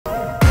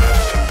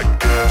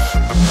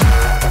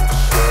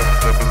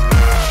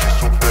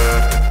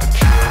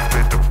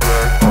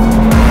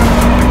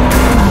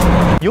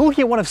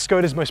looking at one of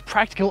Skoda's most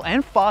practical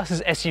and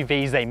fastest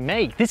SUVs they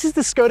make. This is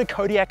the Skoda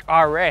Kodiaq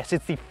RS.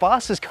 It's the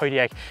fastest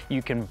Kodiaq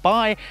you can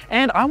buy,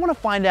 and I want to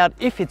find out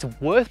if it's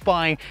worth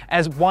buying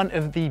as one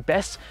of the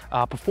best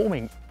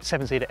performing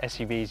seven-seater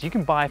SUVs you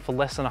can buy for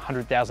less than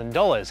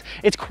 $100,000.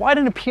 It's quite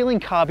an appealing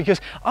car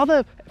because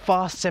other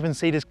fast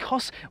seven-seaters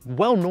cost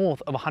well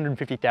north of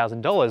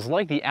 $150,000,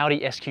 like the Audi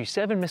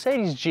SQ7,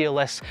 Mercedes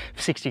GLS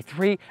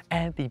 63,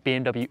 and the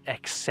BMW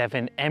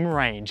X7 M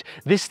range.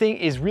 This thing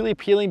is really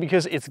appealing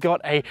because it's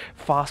got a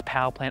fast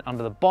power plant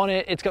under the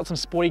bonnet, it's got some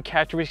sporty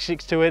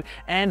characteristics to it,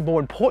 and more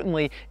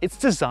importantly, it's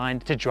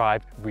designed to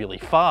drive really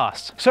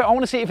fast. So I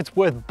want to see if it's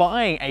worth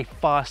buying a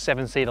fast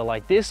seven-seater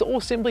like this, or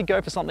simply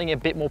go for something a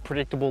bit more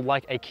predictable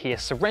like a Kia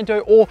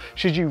Sorento, or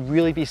should you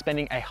really be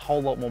spending a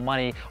whole lot more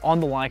money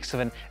on the likes of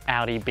an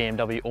Audi,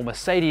 BMW, or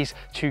Mercedes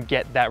to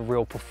get that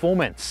real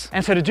performance?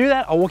 And so to do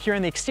that, I'll walk you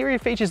around the exterior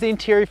features, the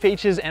interior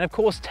features, and of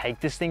course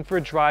take this thing for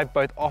a drive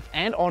both off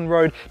and on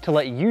road to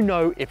let you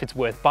know if it's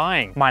worth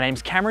buying. My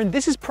name's Cameron,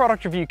 this is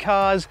Product Review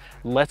Cars.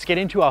 Let's get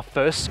into our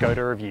first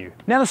Skoda review.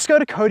 Now the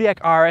Skoda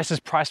Kodiaq RS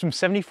is priced from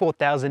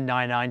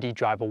 $74,990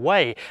 drive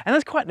away, and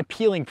that's quite an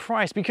appealing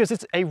price because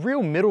it's a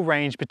real middle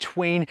range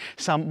between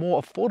some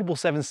more affordable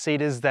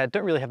seven-seaters that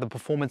don't really have the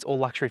performance or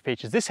luxury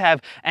features this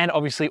have, and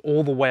obviously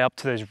all the way up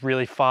to those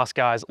really fast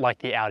guys like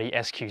the Audi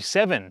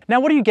SQ7. Now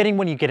what are you getting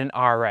when you get an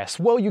RS?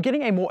 Well, you're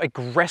getting a more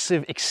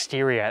aggressive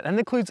exterior, and that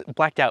includes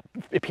blacked out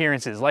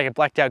appearances like a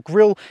blacked out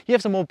grille. You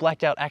have some more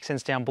blacked out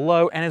accents down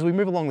below, and as we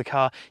move along the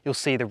car, you'll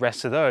see the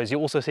rest of those.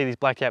 You'll also see these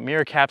blacked out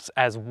mirror caps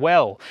as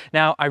well.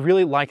 Now I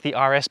really like the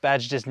RS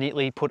badge just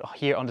neatly put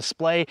here on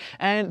display,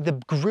 and the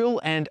grille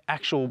and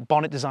actual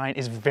bonnet design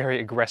is very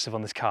aggressive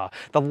on this car.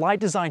 The light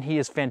design here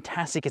is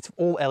fantastic. It's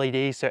all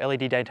LEDs, so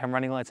LED daytime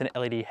running lights and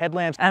LED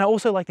headlamps, and I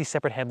also like these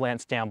separate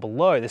headlamps down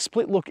below. The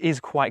split look is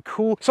quite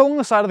cool. So along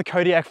the side of the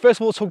Kodiaq, first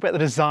of all, let's talk about the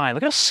design.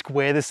 Look how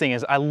square this thing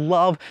is. I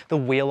love the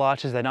wheel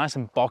arches. They're nice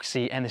and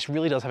boxy, and this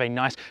really does have a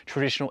nice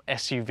traditional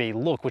SUV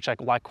look, which I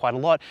like quite a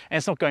lot, and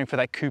it's not going for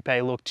that coupe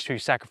look to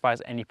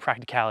sacrifice any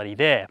practicality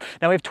there.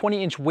 Now we have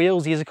 20-inch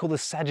wheels. These are called the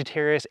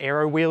Sagittarius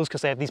Aero wheels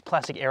because they have these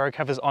plastic aero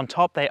covers on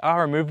top. They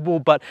are removable,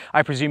 but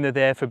I presume they're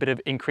there for a bit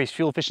of increased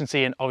fuel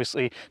efficiency and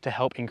obviously to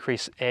help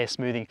increase air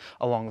smoothing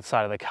along the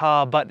side of the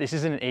car, but this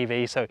isn't an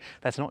EV, so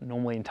that's not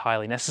normally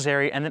entirely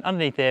necessary. And then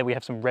underneath there, we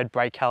have some red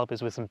brake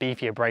calipers with some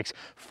beefier brakes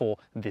for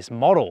this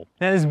model.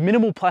 Now there's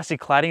minimal plastic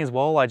cladding as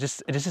well. It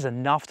just is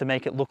enough to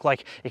make it look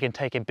like it can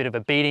take a bit of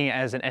a beating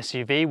as an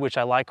SUV, which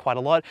I like quite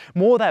a lot.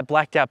 More of that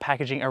blacked out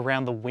packaging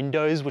around the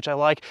windows, which I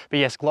like, but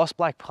yes, gloss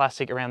black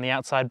plastic around the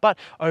outside, but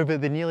over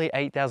the nearly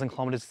 8,000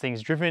 kilometers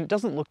things driven, it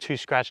doesn't look too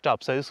scratched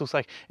up. So this looks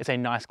like it's a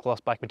nice gloss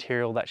black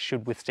material that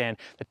should withstand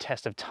the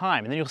test of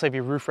time. And then you'll also have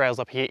your roof rails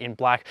up here in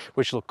black,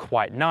 which look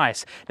quite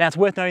nice. Now it's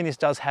worth noting this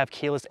does have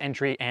keyless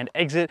entry and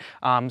exit,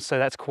 so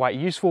that's quite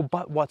useful.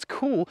 But what's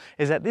cool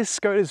is that this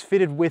Skoda is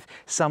fitted with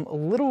some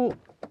little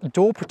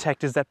door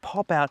protectors that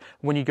pop out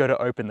when you go to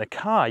open the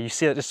car. You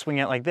see that just swing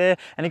out like there,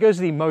 and it goes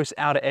to the most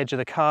outer edge of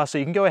the car, so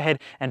you can go ahead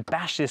and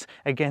bash this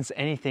against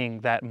anything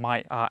that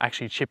might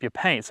actually chip your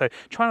paint. So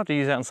try not to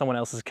use that on someone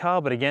else's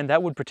car, but again,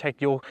 that would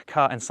protect your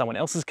car and someone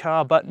else's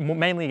car, but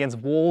mainly against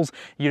walls.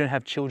 You don't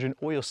have children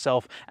or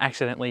yourself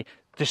accidentally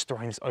just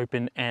throwing this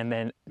open and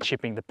then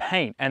chipping the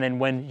paint. And then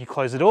when you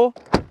close the door,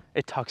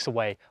 it tucks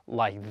away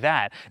like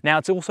that. Now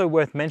it's also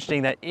worth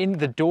mentioning that in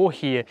the door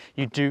here,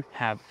 you do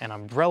have an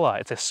umbrella.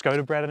 It's a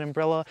Skoda branded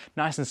umbrella,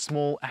 nice and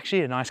small,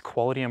 actually a nice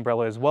quality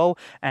umbrella as well.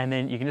 And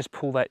then you can just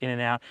pull that in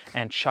and out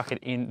and chuck it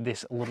in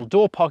this little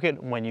door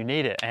pocket when you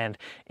need it. And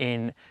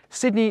in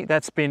Sydney,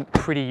 that's been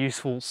pretty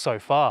useful so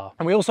far.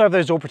 And we also have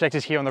those door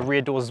protectors here on the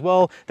rear doors as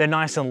well. They're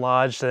nice and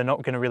large, so they're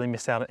not gonna really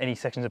miss out on any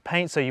sections of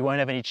paint, so you won't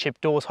have any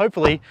chipped doors,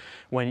 hopefully,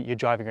 when you're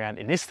driving around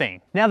in this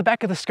thing. Now the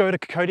back of the Skoda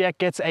Kodiaq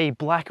gets a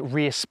black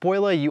rear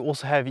spoiler. You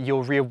also have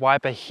your rear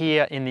wiper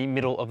here in the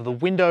middle of the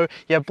window.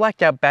 You have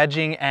blacked out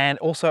badging, and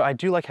also I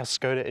do like how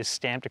Skoda is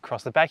stamped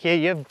across the back here.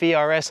 You have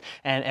VRS,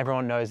 and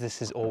everyone knows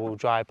this is all-wheel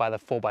drive by the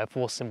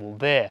 4x4 symbol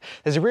there.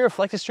 There's a rear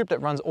reflector strip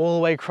that runs all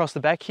the way across the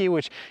back here,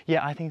 which,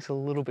 yeah, I think is a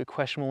little bit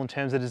questionable in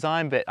terms of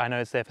design, but I know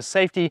it's there for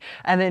safety.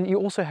 And then you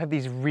also have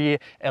these rear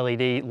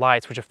LED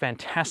lights, which are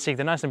fantastic.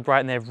 They're nice and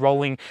bright, and they're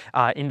rolling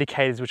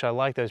indicators, which I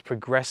like. Those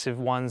progressive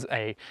ones,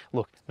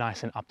 look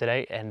nice and up to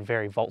date and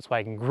very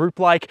Volkswagen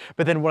Group-like.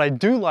 But then what I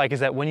do like is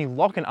that when you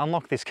lock and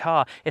unlock this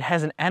car, it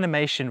has an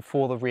animation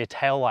for the rear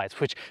tail lights,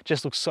 which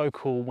just looks so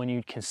cool when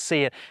you can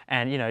see it,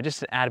 and you know, just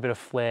to add a bit of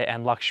flair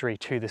and luxury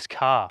to this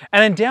car.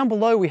 And then down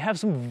below we have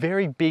some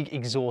very big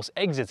exhaust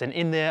exits, and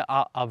in there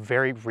are a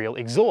very real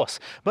exhaust.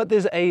 But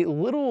there's a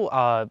little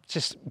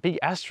just big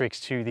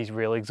asterisk to these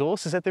real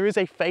exhausts, is that there is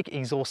a fake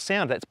exhaust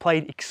sound that's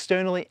played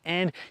externally,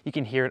 and you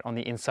can hear it on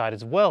the inside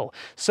as well.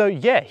 So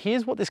yeah,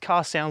 here's what this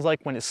car sounds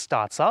like when it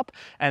starts up,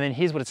 and then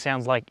here's what it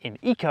sounds like in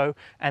eco,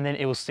 and then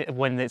it will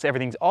when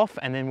everything's off,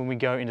 and then when we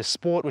go into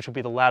sport, which will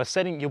be the loudest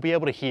setting, you'll be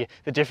able to hear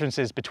the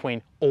differences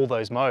between all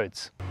those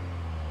modes.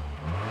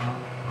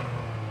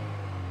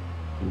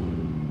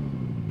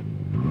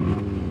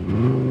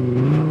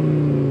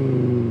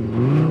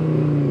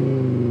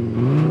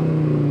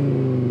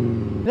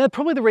 Now,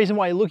 probably the reason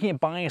why you're looking at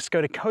buying a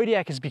Skoda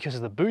Kodiaq is because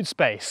of the boot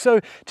space. So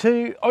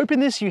to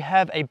open this, you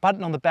have a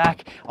button on the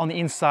back, on the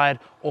inside,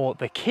 or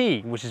the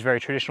key, which is very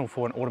traditional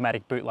for an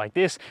automatic boot like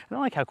this. And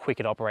I like how quick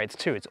it operates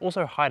too. It's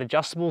also height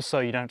adjustable, so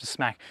you don't have to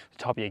smack the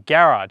top of your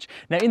garage.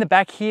 Now in the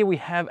back here, we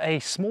have a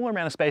smaller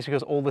amount of space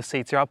because all the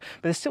seats are up,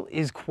 but there still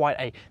is quite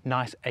a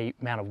nice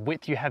amount of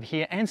width you have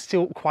here and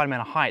still quite an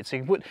amount of height. So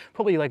you can put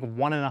probably like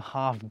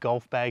 1.5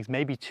 golf bags,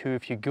 maybe 2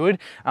 if you're good,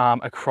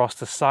 across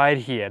the side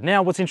here.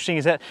 Now what's interesting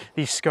is that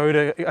the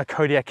Skoda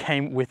Kodiaq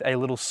came with a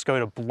little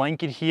Skoda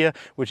blanket here,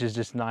 which is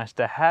just nice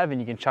to have, and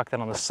you can chuck that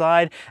on the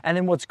side. And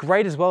then what's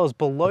great as well is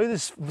below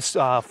this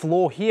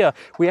floor here,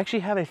 we actually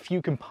have a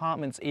few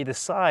compartments either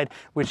side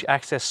which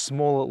access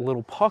smaller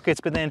little pockets,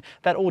 but then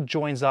that all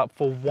joins up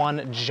for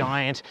one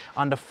giant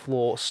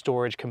underfloor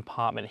storage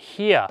compartment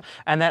here.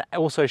 And that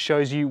also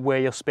shows you where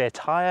your spare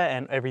tire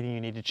and everything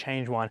you need to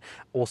change one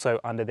also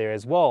under there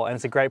as well. And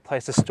it's a great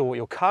place to store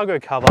your cargo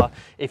cover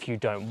if you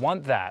don't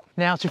want that.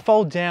 Now to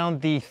fold down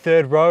the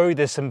third row,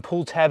 there's some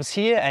pull tabs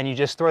here and you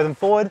just throw them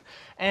forward.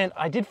 And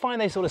I did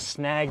find they sort of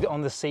snagged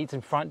on the seats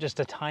in front just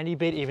a tiny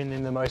bit, even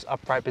in the most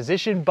upright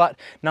position, but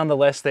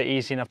nonetheless, they're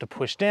easy enough to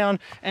push down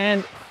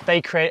and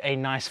they create a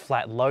nice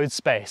flat load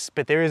space.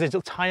 But there is a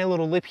tiny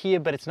little lip here,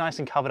 but it's nice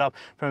and covered up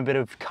from a bit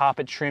of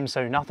carpet trim,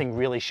 so nothing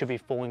really should be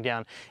falling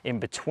down in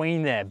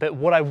between there. But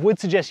what I would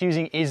suggest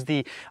using is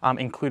the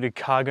included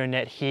cargo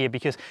net here,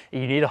 because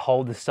you need to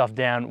hold this stuff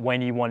down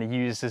when you want to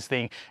use this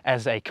thing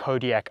as a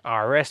Kodiaq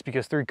RS,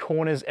 because through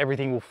corners,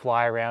 everything will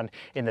fly around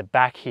in the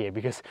back here,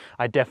 because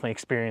I definitely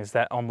experienced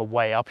that on the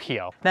way up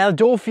here. Now the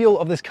door feel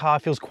of this car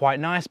feels quite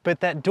nice,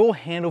 but that door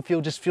handle feel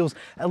just feels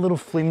a little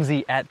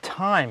flimsy at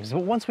times.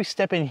 But once we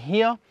step in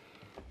here,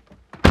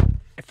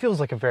 it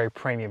feels like a very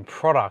premium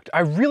product.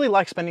 I really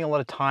like spending a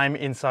lot of time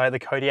inside the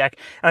Kodiaq,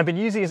 and I've been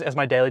using it as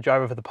my daily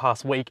driver for the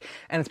past week,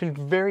 and it's been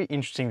very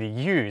interesting to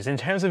use. In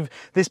terms of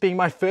this being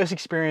my first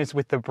experience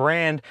with the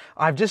brand,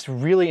 I've just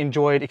really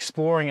enjoyed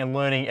exploring and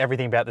learning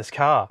everything about this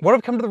car. What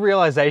I've come to the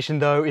realization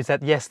though is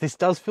that yes, this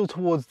does feel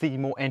towards the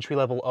more entry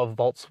level of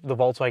the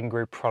Volkswagen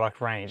Group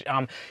product range.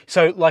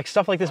 So like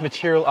stuff like this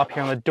material up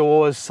here on the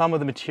doors, some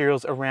of the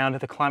materials around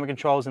the climate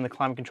controls and the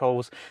climate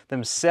controls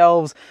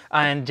themselves,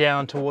 and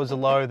down towards the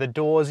lower the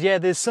door. Yeah,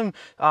 there's some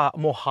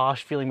more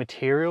harsh feeling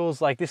materials,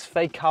 like this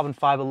fake carbon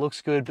fiber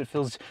looks good but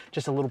feels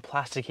just a little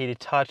plasticky to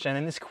touch, and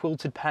then this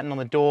quilted pattern on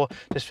the door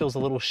just feels a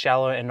little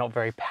shallow and not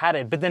very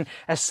padded. But then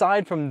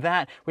aside from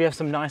that, we have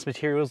some nice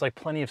materials like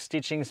plenty of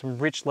stitching, some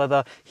rich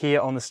leather here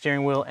on the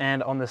steering wheel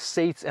and on the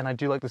seats, and I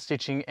do like the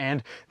stitching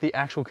and the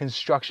actual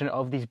construction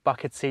of these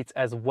bucket seats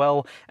as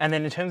well. And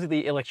then in terms of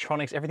the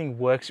electronics, everything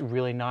works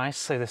really nice,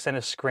 so the center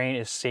screen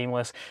is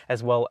seamless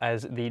as well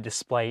as the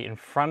display in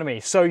front of me.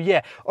 So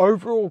yeah,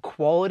 overall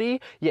quality,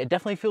 yeah, it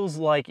definitely feels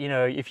like, you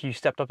know, if you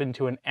stepped up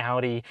into an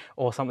Audi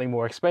or something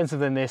more expensive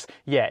than this,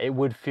 yeah, it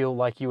would feel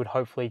like you would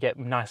hopefully get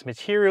nice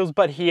materials.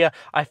 But here,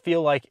 I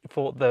feel like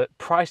for the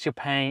price you're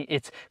paying,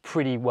 it's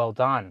pretty well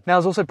done. Now,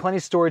 there's also plenty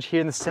of storage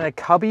here in the center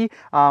cubby,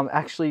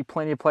 actually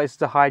plenty of places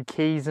to hide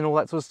keys and all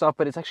that sort of stuff,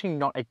 but it's actually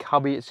not a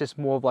cubby, it's just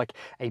more of like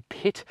a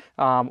pit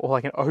or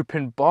like an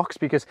open box,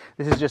 because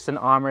this is just an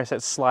armrest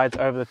that slides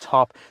over the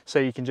top, so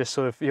you can just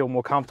sort of feel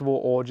more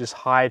comfortable or just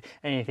hide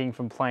anything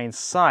from plain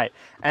sight.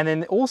 And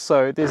then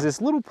also there's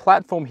this little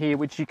platform here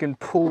which you can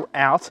pull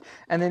out,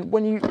 and then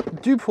when you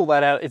do pull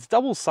that out, it's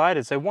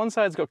double-sided. So one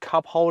side's got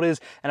cup holders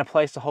and a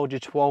place to hold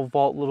your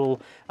 12-volt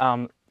little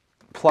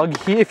plug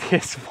here if you're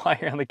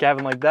flying around the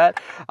cabin like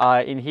that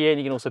in here, and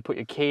you can also put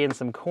your key and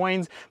some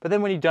coins. But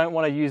then when you don't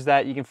want to use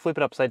that, you can flip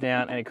it upside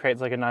down and it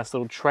creates like a nice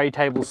little tray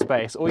table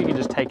space, or you can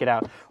just take it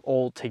out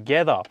all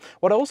together.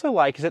 What I also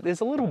like is that there's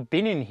a little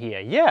bin in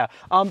here. Yeah,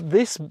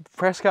 this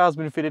press car has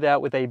been fitted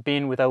out with a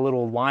bin with a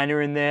little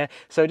liner in there,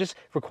 so it just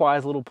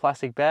requires a little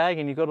plastic bag,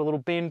 and you've got a little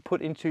bin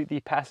put into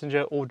the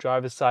passenger or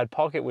driver's side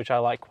pocket, which I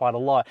like quite a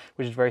lot,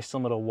 which is very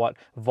similar to what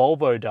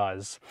Volvo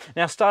does.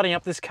 Now, starting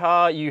up this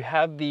car, you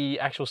have the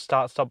actual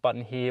start-stop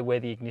button here where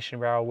the ignition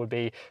barrel would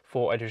be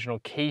for additional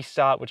key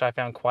start, which I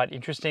found quite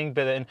interesting.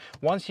 But then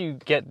once you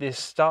get this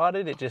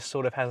started, it just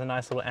sort of has a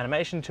nice little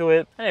animation to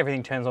it, and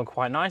everything turns on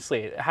quite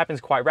nicely. It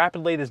happens quite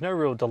rapidly, there's no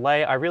real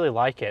delay. I really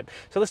like it.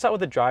 So let's start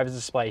with the driver's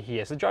display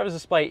here. So the driver's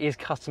display is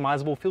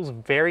customizable, feels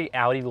very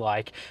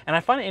Audi-like, and I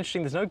find it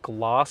interesting there's no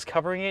glass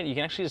covering it. You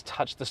can actually just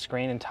touch the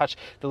screen and touch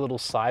the little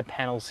side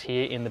panels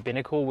here in the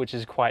binnacle, which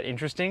is quite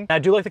interesting. Now, I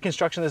do like the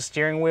construction of the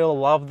steering wheel. I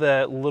love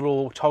the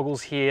little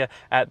toggles here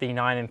at the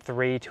 9 and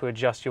 3 to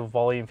adjust your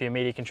volume for your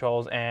media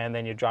controls, and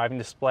then your driving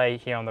display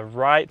here on the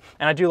right.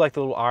 And I do like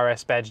the little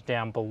RS badge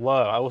down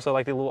below. I also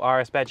like the little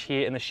RS badge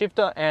here in the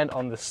shifter and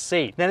on the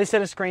seat. Now, this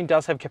center screen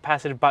does have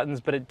capacitive buttons,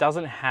 but it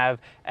doesn't have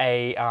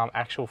a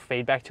actual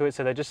feedback to it.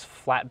 So they're just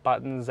flat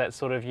buttons that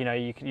sort of, you know,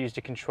 you can use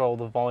to control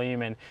the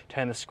volume and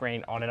turn the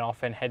screen on and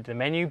off and head to the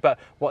menu. But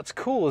what's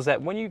cool is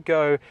that when you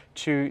go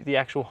to the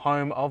actual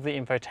home of the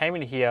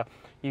infotainment here,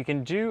 you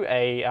can do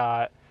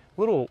a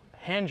little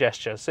hand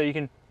gesture. So you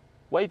can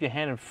wave your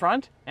hand in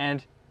front,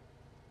 and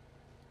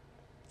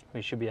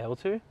we should be able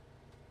to.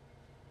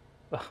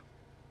 Ugh.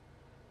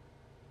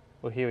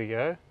 Well, here we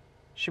go.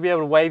 Should be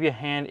able to wave your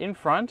hand in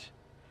front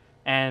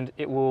and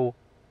it will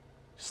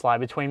slide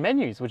between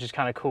menus, which is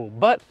kind of cool.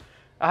 But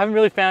I haven't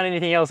really found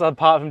anything else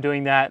apart from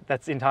doing that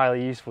that's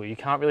entirely useful. You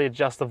can't really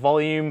adjust the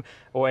volume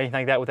or anything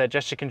like that with that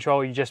gesture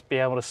control. You just be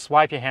able to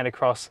swipe your hand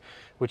across,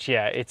 which,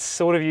 yeah, it's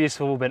sort of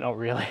useful, but not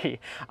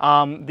really.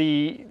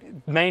 The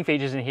main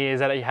features in here is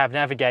that you have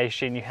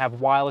navigation, you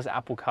have wireless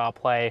Apple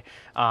CarPlay,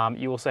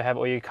 you also have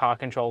all your car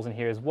controls in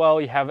here as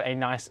well. You have a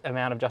nice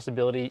amount of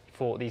adjustability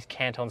for these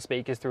Canton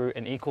speakers through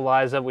an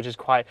equalizer, which is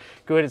quite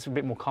good. It's a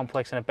bit more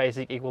complex than a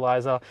basic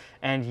equalizer.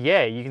 And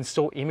yeah, you can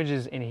store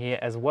images in here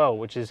as well,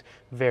 which is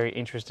very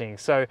interesting.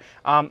 So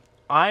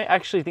I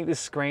actually think this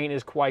screen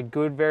is quite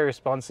good, very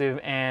responsive,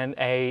 and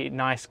a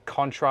nice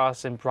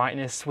contrast and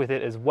brightness with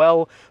it as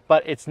well,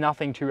 but it's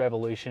nothing too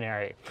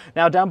revolutionary.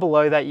 Now down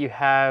below that you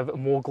have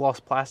more gloss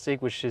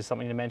plastic, which is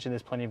something to mention.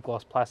 There's plenty of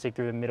gloss plastic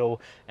through the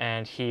middle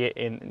and here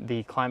in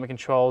the climate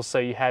controls. So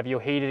you have your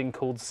heated and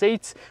cooled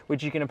seats,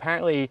 which you can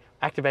apparently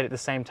activate at the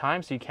same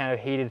time. So you can have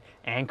heated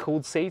and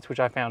cooled seats, which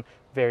I found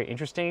very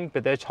interesting,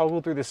 but they're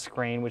toggled through the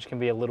screen, which can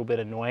be a little bit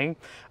annoying.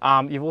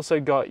 You've also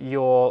got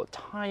your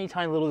tiny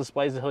little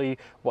displays to tell you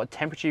what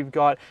temperature you've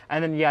got.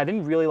 And then, yeah, I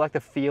didn't really like the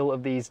feel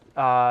of these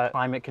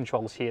climate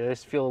controls here. They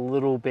just feel a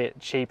little bit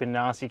cheap and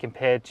nasty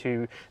compared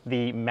to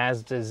the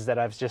Mazdas that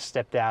I've just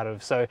stepped out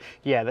of. So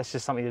yeah, that's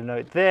just something to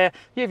note there.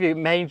 You have your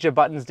major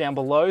buttons down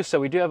below. So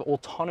we do have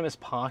autonomous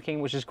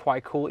parking, which is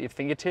quite cool at your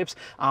fingertips.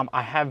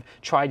 I have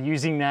tried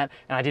using that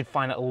and I did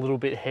find it a little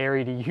bit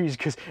hairy to use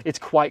because it's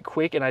quite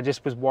quick, and I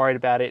just was worried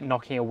about it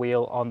knocking a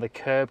wheel on the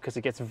curb because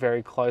it gets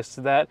very close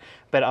to that.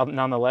 But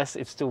nonetheless,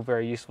 it's still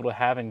very useful to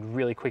have and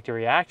really quick to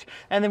react.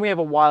 And then we have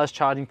a wireless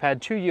charging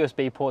pad, 2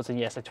 USB ports, and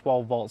yes, a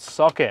 12-volt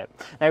socket.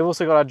 Now we've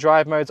also got our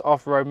drive modes,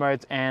 off-road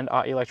modes, and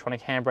our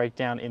electronic handbrake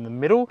down in the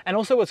middle. And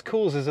also what's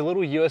cool is there's a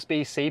little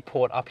USB-C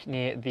port up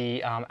near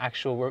the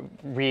actual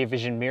rear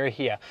vision mirror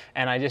here.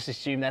 And I just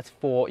assume that's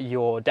for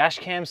your dash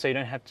cam, so you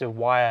don't have to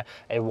wire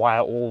a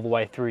wire all the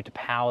way through to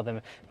power them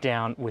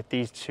down with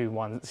these two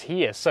ones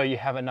here. So you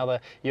have another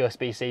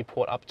USB-C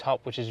port up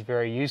top, which is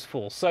very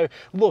useful. So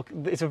look,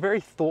 it's a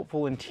very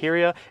thoughtful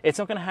interior. It's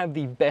not going to have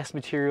the best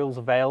materials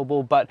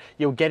available, but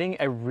you're getting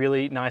a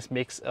really nice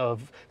mix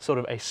of sort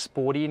of a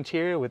sporty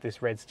interior with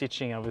this red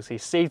stitching, obviously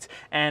seats,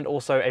 and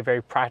also a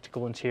very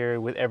practical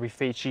interior with every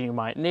feature you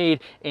might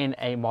need in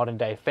a modern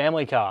day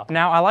family car.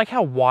 Now I like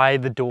how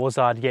wide the doors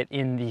are to get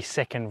in the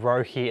second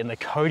row here in the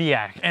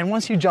Kodiaq, and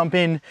once you jump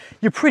in,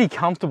 you're pretty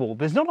comfortable.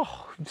 There's not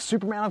a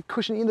super amount of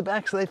cushioning in the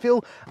back, so they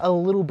feel a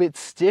little bit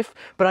stiff,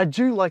 but I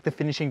do like the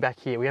finishing back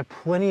here. We have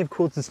plenty of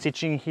quilted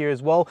stitching here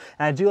as well,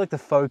 and I do like the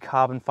faux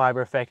carbon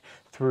fiber effect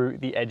through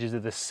the edges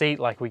of the seat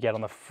like we get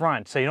on the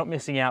front, so you're not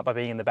missing out by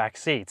being in the back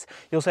seats.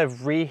 You also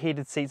have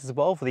rear-heated seats as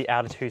well for the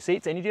outer two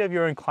seats, and you do have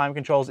your own climate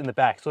controls in the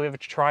back, so we have a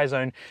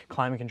tri-zone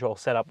climate control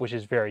setup, which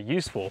is very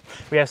useful.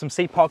 We have some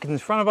seat pockets in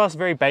front of us,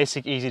 very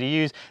basic, easy to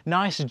use.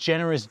 Nice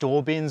generous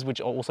door bins,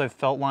 which are also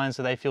felt lined,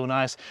 so they feel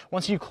nice.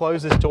 Once you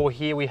close this door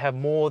here, we have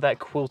more of that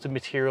quilted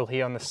material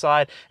here on the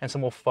side and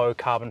some more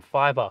faux carbon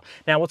fiber.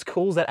 Now what's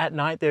cool is that at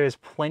night there is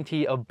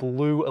plenty of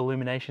blue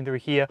illumination through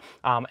here,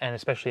 and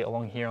especially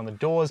along here on the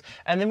doors.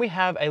 And then we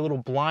have a little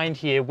blind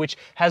here, which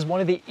has one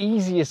of the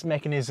easiest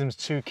mechanisms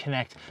to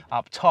connect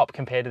up top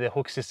compared to the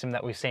hook system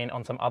that we've seen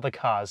on some other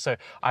cars. So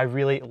I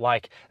really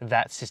like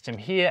that system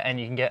here, and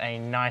you can get a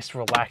nice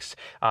relaxed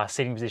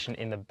seating position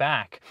in the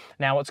back.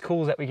 Now what's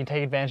cool is that we can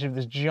take advantage of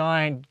this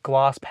giant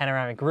glass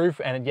panoramic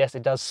roof, and yes,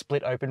 it does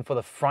split open for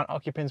the front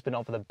occupants, but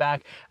not for the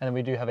back. And then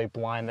we do have a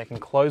blind that can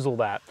close all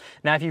that.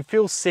 Now if you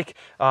feel sick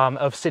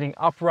of sitting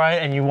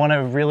upright and you want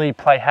to really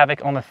play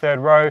havoc on the third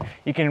row,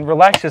 you can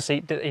relax your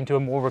seat into a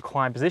more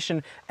reclined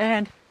position,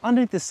 and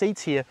underneath the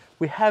seats here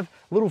we have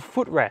little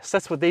footrests.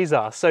 That's what these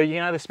are. So you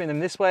can either spin them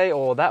this way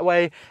or that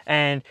way,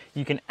 and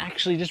you can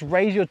actually just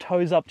raise your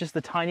toes up just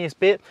the tiniest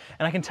bit.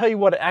 And I can tell you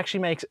what, it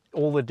actually makes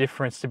all the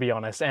difference, to be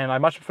honest. And I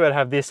much prefer to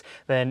have this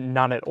than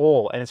none at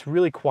all. And it's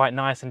really quite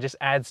nice and just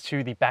adds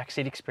to the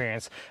backseat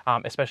experience,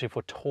 especially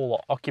for taller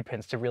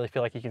occupants, to really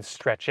feel like you can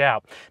stretch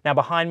out. Now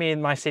behind me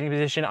in my seating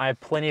position, I have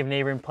plenty of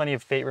knee room, plenty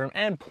of feet room,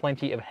 and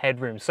plenty of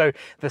headroom. So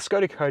the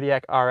Skoda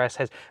Kodiaq RS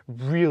has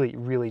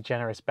really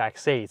generous back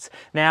seats.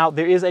 Now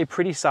there is a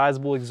pretty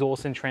sizable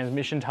exhaust and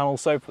transmission tunnel,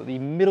 so for the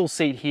middle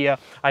seat here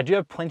I do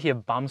have plenty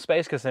of bum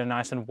space because they're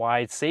nice and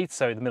wide seats,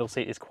 so the middle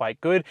seat is quite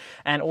good.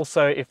 And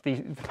also if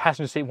the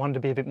passenger seat wanted to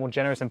be a bit more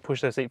generous and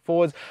push the seat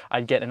forwards,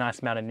 I'd get a nice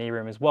amount of knee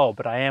room as well,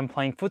 but I am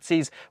playing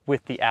footsies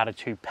with the outer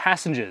two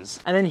passengers.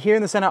 And then here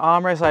in the center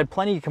armrest, I had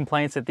plenty of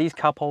complaints that these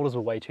cup holders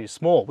were way too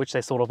small, which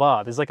they sort of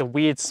are. There's like a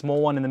weird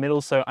small one in the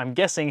middle, so I'm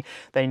guessing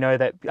they know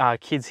that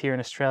kids here in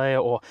Australia,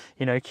 or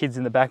you know, kids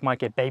in the back might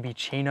get baby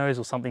chinos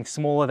or something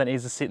smaller that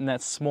needs to sit in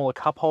that smaller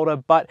cup holder,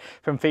 but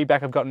from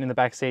feedback I've gotten in the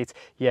back seats,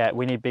 yeah,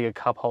 we need bigger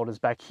cup holders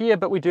back here,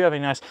 but we do have a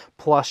nice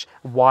plush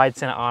wide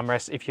center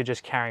armrest if you're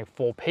just carrying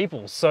 4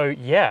 people. So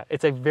yeah,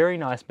 it's a very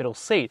nice middle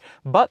seat,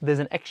 but there's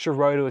an extra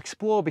row to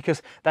explore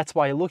because that's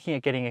why you're looking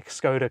at getting a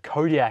Skoda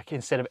Kodiaq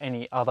instead of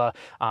any other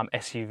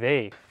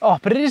SUV. Oh,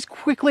 but it is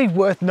quickly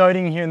worth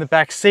noting here in the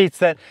back seats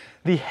that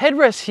the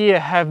headrests here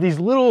have these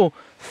little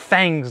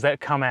fangs that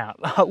come out.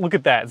 Look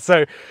at that.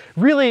 So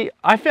really,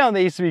 I found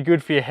these to be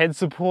good for your head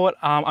support.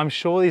 I'm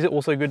sure these are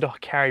also good to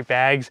carry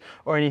bags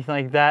or anything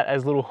like that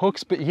as little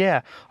hooks. But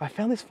yeah, I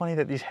found this funny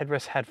that these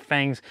headrests had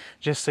fangs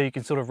just so you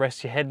can sort of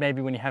rest your head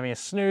maybe when you're having a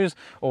snooze,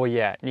 or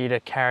yeah, need to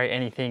carry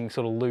anything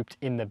sort of looped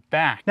in the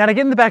back. Now to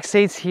get in the back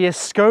seats here,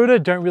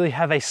 Skoda don't really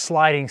have a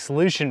sliding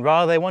solution.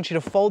 Rather, they want you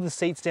to fold the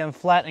seats down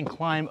flat and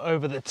climb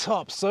over the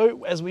top.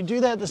 So as we do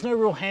that, there's no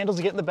real handles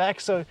to get in the back,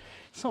 so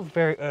it's not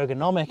very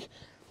ergonomic.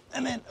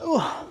 And then,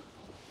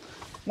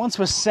 once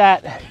we're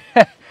sat,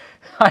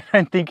 I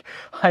don't think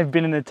I've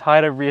been in a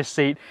tighter rear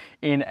seat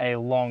in a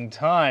long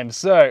time.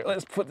 So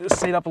let's put this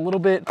seat up a little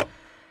bit.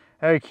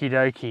 Okie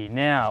dokie.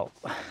 Now,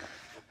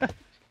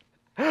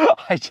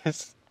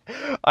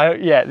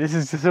 yeah, this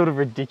is sort of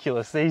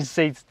ridiculous. These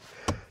seats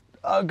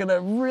are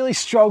gonna really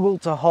struggle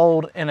to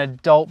hold an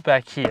adult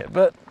back here,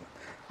 but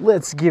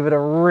let's give it a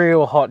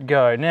real hot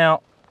go.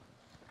 Now,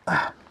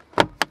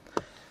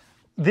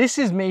 this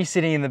is me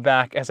sitting in the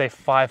back as a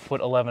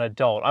 5'11"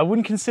 adult. I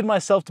wouldn't consider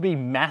myself to be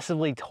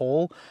massively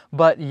tall,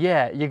 but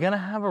yeah, you're gonna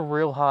have a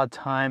real hard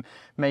time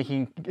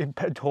making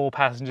tall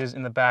passengers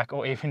in the back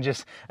or even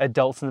just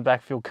adults in the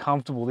back feel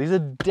comfortable. These are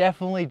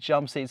definitely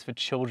jump seats for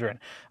children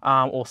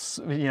or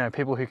you know,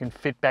 people who can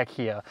fit back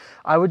here.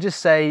 I would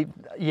just say,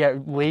 yeah,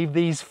 leave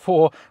these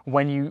for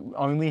when you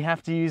only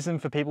have to use them.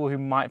 For people who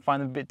might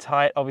find them a bit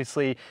tight,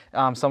 obviously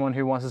someone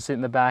who wants to sit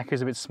in the back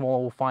who's a bit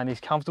smaller will find these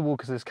comfortable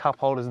because there's cup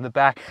holders in the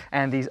back,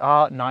 and these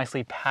are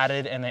nicely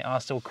padded and they are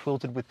still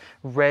quilted with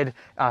red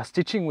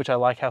stitching, which I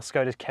like how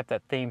Skoda's kept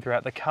that theme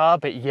throughout the car.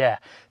 But yeah,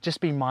 just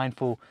be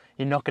mindful,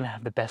 you're not going to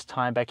have the best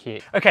time back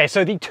here. Okay,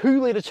 so the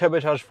 2-litre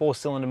turbocharged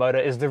 4-cylinder motor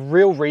is the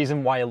real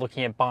reason why you're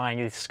looking at buying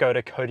this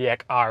Skoda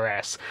Kodiaq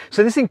RS.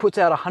 So this thing puts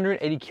out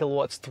 180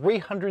 kilowatts,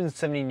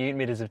 370 newton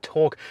meters of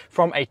torque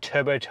from a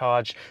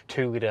turbocharged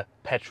 2-litre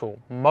petrol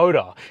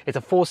motor. It's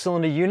a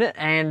 4-cylinder unit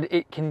and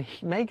it can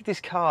make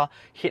this car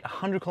hit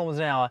 100 kilometers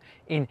an hour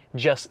in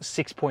just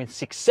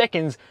 6.6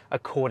 seconds,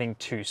 according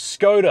to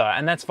Skoda,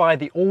 and that's via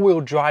the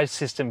all-wheel drive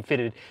system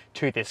fitted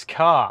to this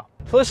car.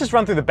 So let's just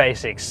run through the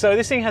basics. So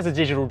this thing has a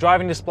digital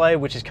driving display,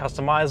 which is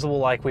customizable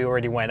like we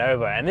already went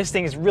over. And this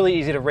thing is really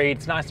easy to read,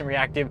 it's nice and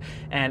reactive,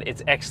 and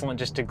it's excellent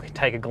just to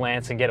take a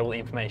glance and get all the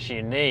information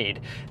you need.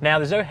 Now,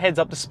 there's no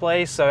heads-up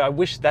display, so I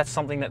wish that's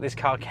something that this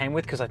car came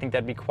with because I think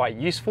that'd be quite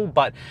useful,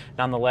 but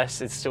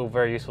nonetheless, it's still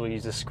very useful to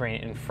use the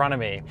screen in front of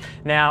me.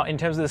 Now, in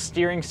terms of the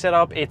steering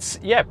setup, it's,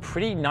 yeah,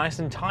 pretty nice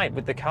and tight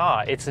with the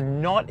car. It's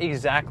not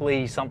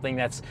exactly something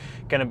that's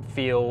gonna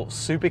feel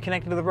super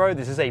connected to the road.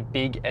 This is a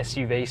big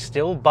SUV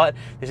still, but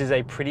this is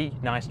a pretty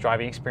nice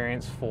driving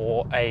experience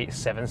for a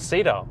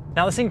 7-seater.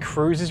 Now this thing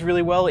cruises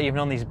really well even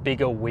on these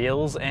bigger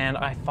wheels, and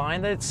I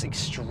find that it's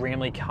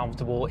extremely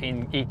comfortable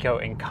in eco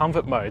and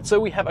comfort mode. So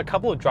we have a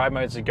couple of drive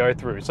modes to go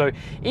through. So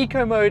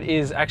eco mode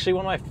is actually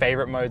one of my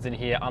favorite modes in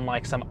here,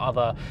 unlike some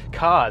other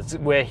cars,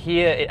 where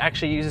here it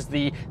actually uses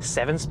the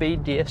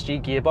 7-speed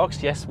DSG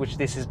gearbox, yes, which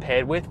this is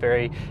paired with.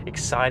 Very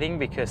exciting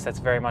because that's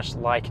very much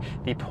like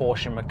the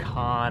Porsche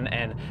Macan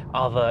and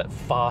other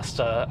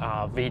faster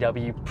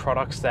VW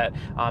products that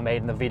are made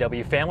in the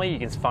VW family. You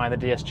can find the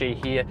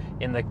DSG here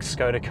in the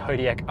Skoda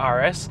Kodiaq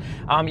RS.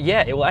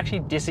 Yeah, it will actually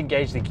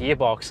disengage the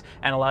gearbox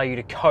and allow you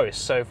to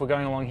coast. So if we're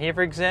going along here,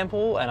 for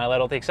example, and I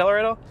let off the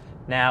accelerator,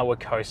 now we're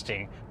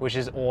coasting, which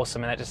is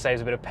awesome, and that just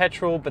saves a bit of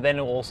petrol, but then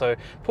it'll also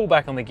pull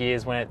back on the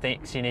gears when it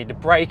thinks you need to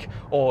brake,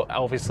 or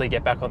obviously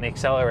get back on the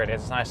accelerator.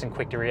 It's nice and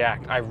quick to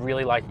react. I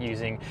really like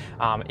using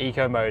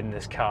eco mode in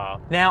this car.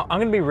 Now, I'm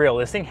gonna be real,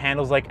 this thing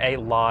handles like a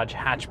large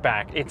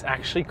hatchback. It's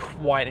actually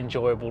quite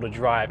enjoyable to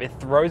drive. It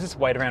throws its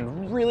weight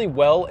around really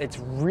well. It's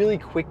really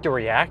quick to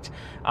react,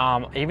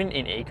 even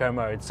in eco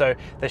mode. So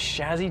the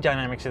chassis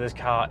dynamics of this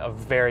car are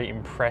very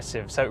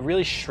impressive. So it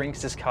really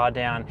shrinks this car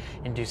down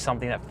into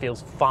something that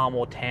feels far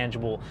more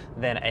tangible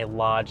than a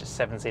large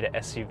 7-seater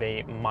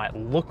SUV might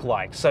look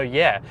like. So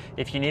yeah,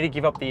 if you need to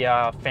give up the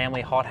family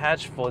hot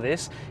hatch for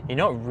this, you're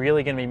not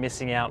really going to be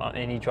missing out on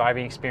any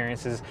driving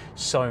experiences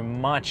so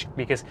much,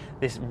 because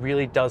this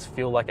really does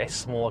feel like a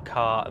smaller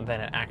car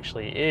than it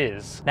actually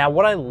is. Now,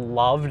 what I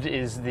loved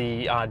is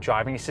the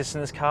driving assist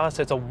in this car.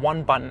 So it's a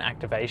 1-button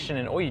activation,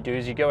 and all you do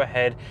is you go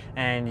ahead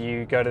and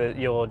you go to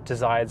your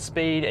desired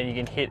speed, and you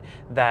can hit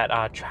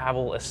that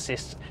travel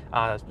assist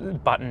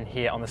button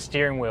here on the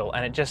steering wheel,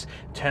 and it just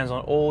just turns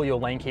on all your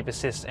lane keep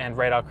assist and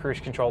radar cruise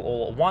control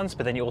all at once,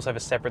 but then you also have a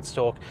separate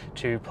stalk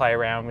to play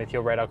around with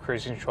your radar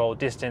cruise control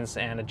distance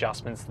and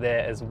adjustments there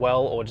as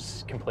well, or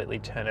just completely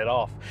turn it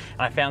off.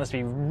 And I found this to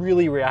be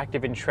really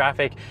reactive in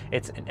traffic.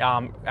 It's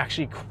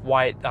actually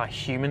quite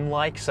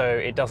human-like, so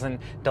it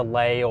doesn't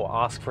delay or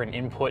ask for an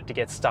input to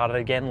get started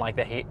again like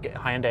the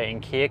Hyundai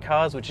and Kia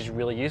cars, which is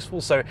really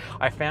useful. So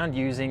I found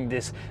using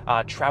this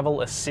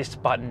travel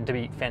assist button to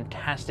be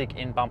fantastic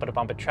in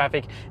bumper-to-bumper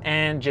traffic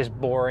and just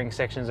boring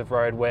sections of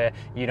road where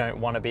you don't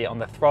want to be on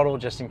the throttle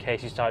just in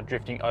case you start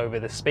drifting over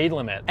the speed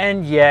limit.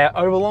 And yeah,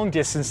 over long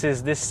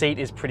distances, this seat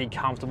is pretty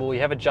comfortable. You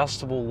have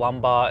adjustable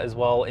lumbar as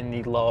well in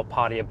the lower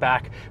part of your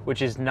back,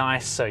 which is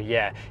nice. So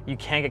yeah, you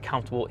can get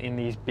comfortable in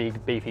these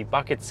big beefy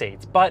bucket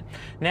seats. But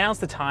now's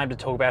the time to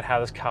talk about how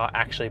this car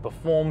actually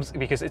performs,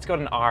 because it's got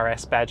an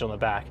RS badge on the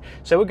back.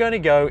 So we're going to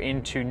go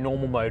into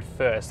normal mode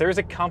first. There is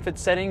a comfort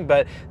setting,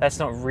 but that's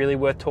not really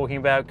worth talking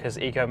about because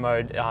eco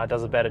mode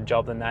does a better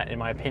job than that, in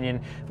my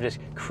opinion, of just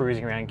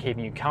cruising around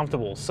keeping you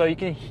comfortable. So you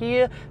can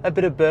hear a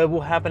bit of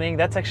burble happening.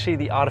 That's actually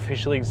the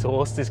artificial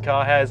exhaust this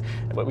car has,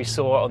 what we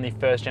saw on the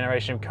first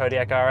generation of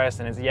Kodiaq RS,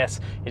 and yes,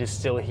 it is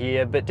still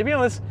here, but to be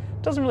honest,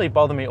 it doesn't really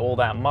bother me all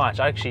that much.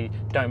 I actually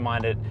don't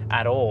mind it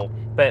at all.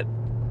 But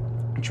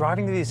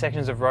driving through these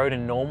sections of road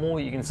in normal,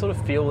 you can sort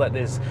of feel that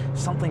there's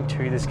something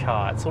to this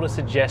car. It sort of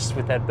suggests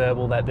with that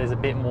burble that there's a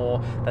bit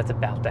more that's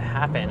about to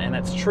happen, and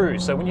that's true.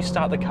 So when you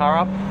start the car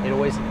up, it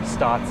always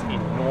starts in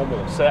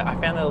normal. So I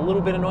found that a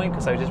little bit annoying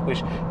because I just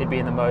wish it'd be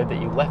in the mode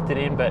that you left it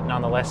in, but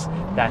nonetheless,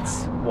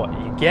 that's what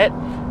you get.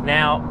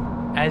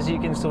 Now, as you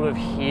can sort of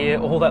hear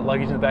all that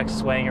luggage in the back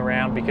swaying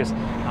around, because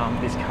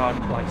this car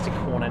likes to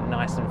corner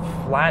nice and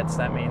flat, so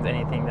that means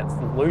anything that's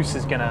loose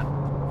is gonna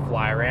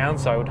fly around.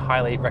 So I would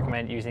highly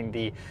recommend using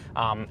the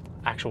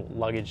actual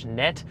luggage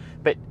net.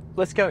 But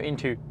let's go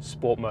into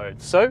sport mode.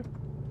 So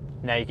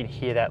now you can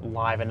hear that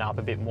liven up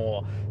a bit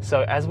more.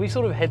 So as we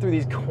sort of head through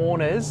these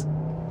corners,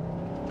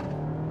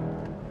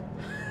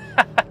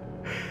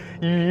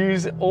 you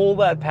use all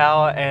that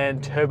power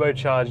and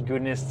turbocharged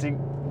goodness to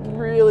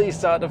really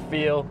start to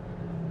feel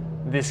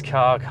this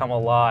car come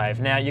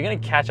alive. Now you're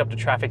going to catch up to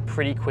traffic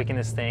pretty quick in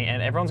this thing,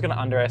 and everyone's going to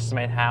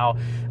underestimate how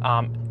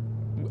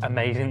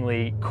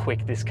amazingly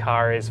quick this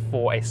car is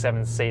for a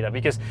 7-seater,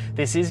 because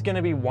this is going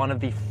to be one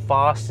of the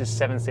fastest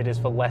 7-seaters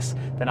for less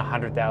than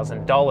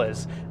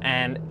 $100,000,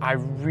 and I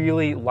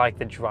really like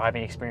the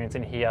driving experience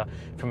in here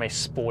from a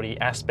sporty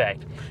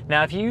aspect.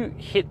 Now if you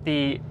hit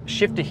the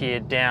shifter here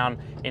down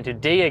into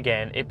D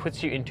again, it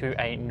puts you into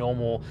a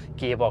normal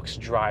gearbox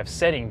drive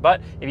setting,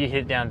 but if you hit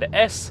it down to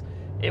S,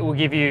 it will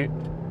give you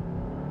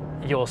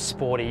your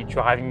sporty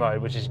driving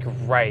mode, which is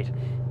great.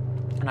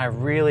 And I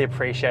really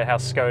appreciate how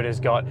Skoda's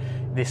got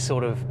this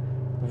sort of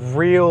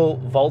real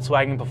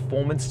Volkswagen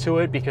performance to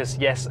it, because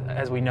yes,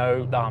 as we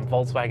know,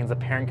 Volkswagen's a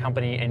parent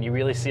company, and you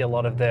really see a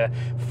lot of the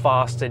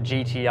faster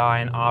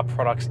GTI and R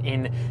products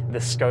in the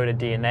Skoda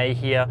DNA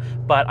here.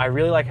 But I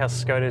really like how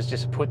Skoda's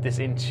just put this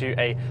into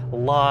a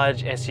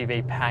large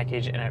SUV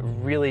package, and it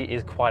really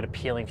is quite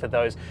appealing for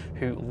those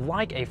who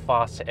like a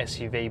faster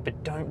SUV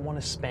but don't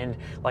want to spend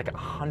like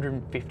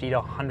 $150,000 to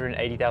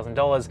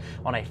 $180,000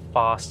 on a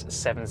fast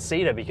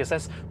 7-seater, because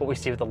that's what we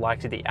see with the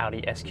likes of the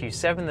Audi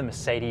SQ7, the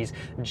Mercedes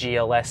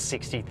GLS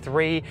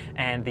 63,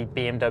 and the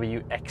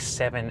BMW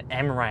X7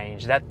 M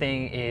range. That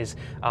thing is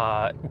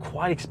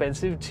quite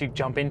expensive to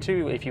jump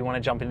into if you want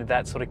to jump into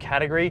that sort of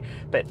category,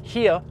 but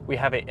here we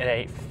have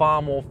a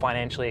far more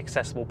financially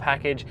accessible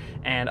package,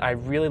 and I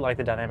really like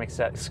the dynamics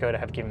that Skoda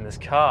have given this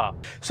car.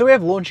 So we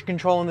have launch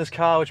control in this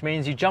car, which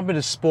means you jump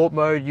into sport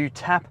mode, you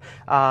tap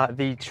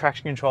the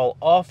traction control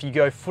off, you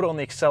go foot on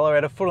the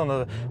accelerator, foot on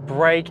the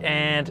brake,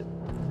 and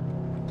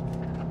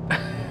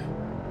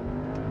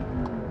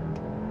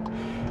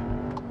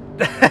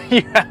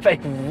you have a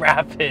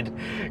rapid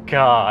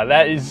car.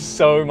 That is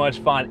so much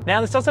fun. Now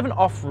this does have an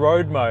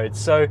off-road mode,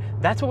 so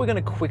that's what we're going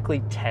to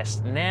quickly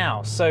test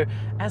now. So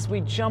as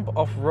we jump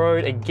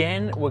off-road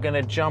again, we're going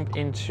to jump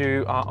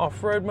into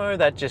off-road mode.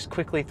 That just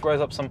quickly throws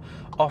up some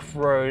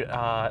off-road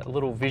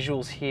little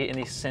visuals here in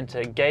the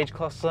center gauge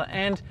cluster,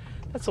 and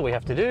that's all we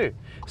have to do.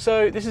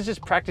 So this is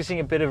just practicing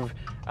a bit of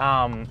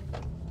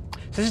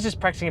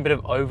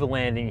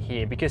overlanding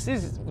here, because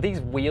these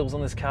wheels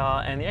on this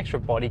car and the extra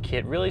body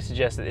kit really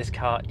suggest that this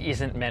car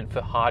isn't meant for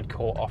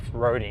hardcore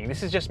off-roading.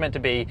 This is just meant to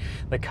be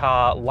the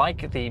car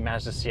like the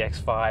Mazda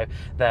CX-5,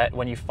 that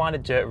when you find a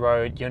dirt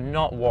road, you're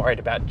not worried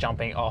about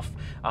jumping off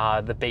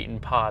the beaten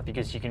path,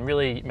 because you can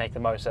really make the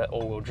most of that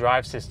all-wheel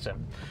drive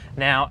system.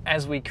 Now,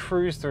 as we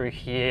cruise through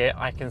here,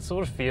 I can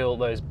sort of feel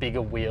those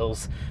bigger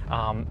wheels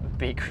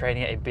be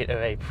creating a bit of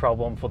a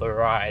problem for the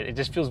ride. It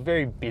just feels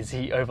very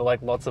busy over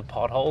like lots of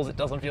potholes. It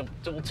doesn't feel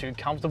too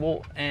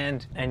comfortable,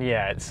 and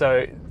yeah,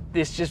 so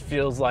this just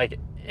feels like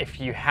if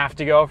you have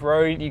to go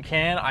off-road, you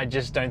can. I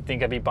just don't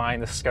think I'd be buying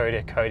the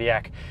Skoda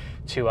Kodiaq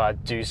to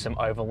do some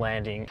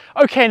overlanding.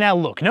 Okay, now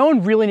look, no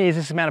one really needs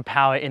this amount of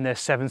power in their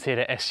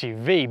 7-seater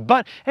SUV,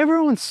 but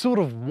everyone sort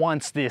of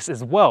wants this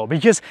as well,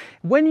 because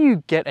when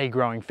you get a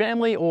growing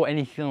family or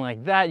anything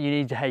like that, you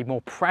need a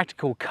more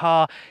practical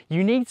car.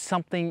 You need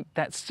something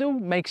that still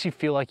makes you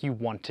feel like you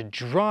want to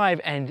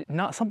drive, and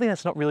not something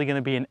that's not really going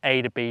to be an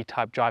A to B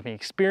type driving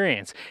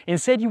experience.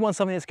 Instead, you want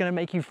something that's going to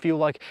make you feel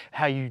like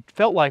how you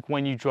felt like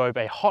when you drove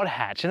a hot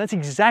hatch, and that's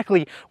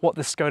exactly what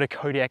the Skoda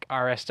Kodiaq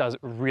RS does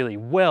really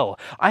well.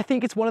 I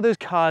think it's one of those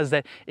cars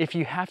that if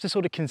you have to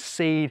sort of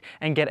concede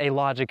and get a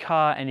larger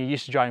car and you're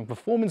used to driving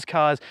performance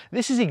cars,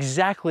 this is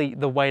exactly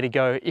the way to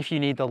go if you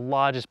need the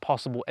largest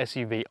possible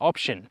SUV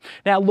option.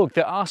 Now look,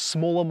 there are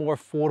smaller, more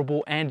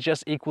affordable and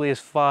just equally as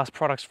fast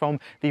products from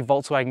the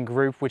Volkswagen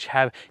Group, which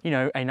have, you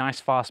know, a nice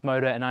fast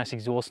motor, a nice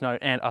exhaust note,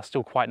 and are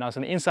still quite nice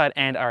on the inside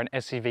and are an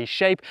SUV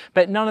shape,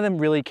 but none of them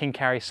really can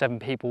carry 7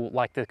 people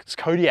like the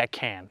Kodiaq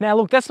can. Now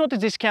look, that's not to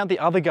discount the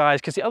other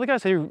guys, because the other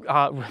guys do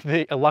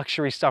the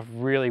luxury stuff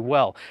really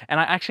well, and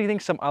I actually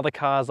think some other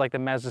cars like the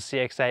Mazda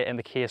CX-8 and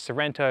the Kia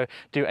Sorento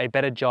do a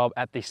better job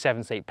at the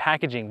 7-seat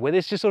packaging, where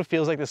this just sort of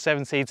feels like the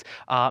 7 seats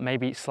are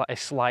maybe a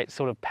slight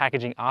sort of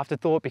packaging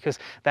afterthought, because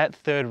that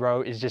third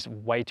row is just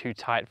way too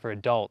tight for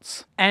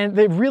adults. And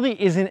there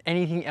really isn't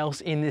anything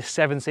else in this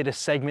 7-seater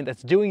segment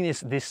that's doing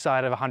this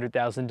side of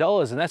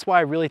 $100,000, and that's why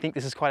I really think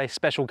this is quite a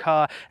special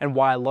car and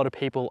why a lot of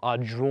people are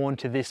drawn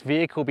to this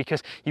vehicle,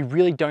 because you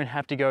really don't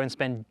have to go and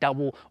spend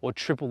double or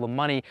triple the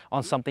money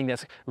on something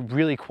that's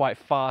really quite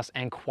fast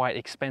and quite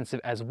expensive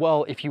as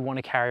well if you want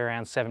to carry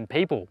around 7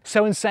 people.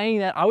 So in saying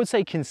that, I would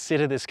say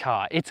consider this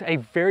car. It's a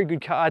very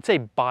good car. I'd say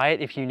buy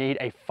it if you need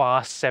a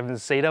fast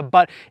 7-seater,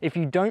 but if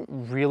you don't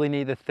really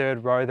need the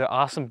third row, there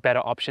are some better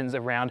options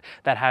around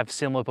that have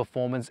similar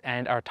performance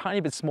and are a tiny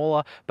bit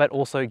smaller, but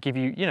also give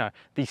you, you know,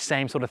 the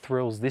same sort of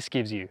thrills this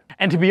gives you.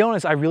 And to be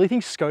honest, I really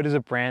think Skoda's a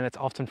brand that's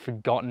often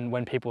forgotten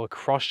when people are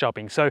cross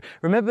shopping. So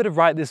remember to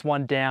write this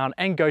one down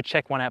and go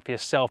check one out for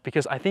yourself,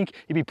 because I think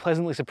you'd be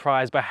pleasantly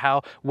surprised by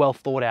how well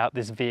thought out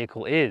this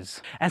vehicle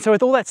is. And so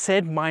with all that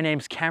said, my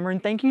name's Cameron.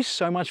 Thank you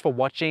so much for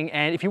watching.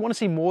 And if you want to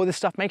see more of this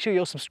stuff, make sure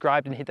you're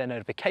subscribed and hit that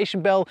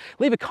notification bell.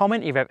 Leave a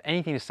comment if you have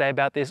anything to say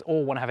about this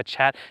or want to have a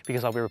chat,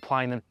 because I'll be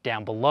replying them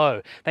down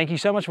below. Thank you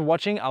so much for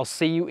watching. I'll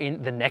see you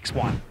in the next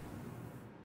one.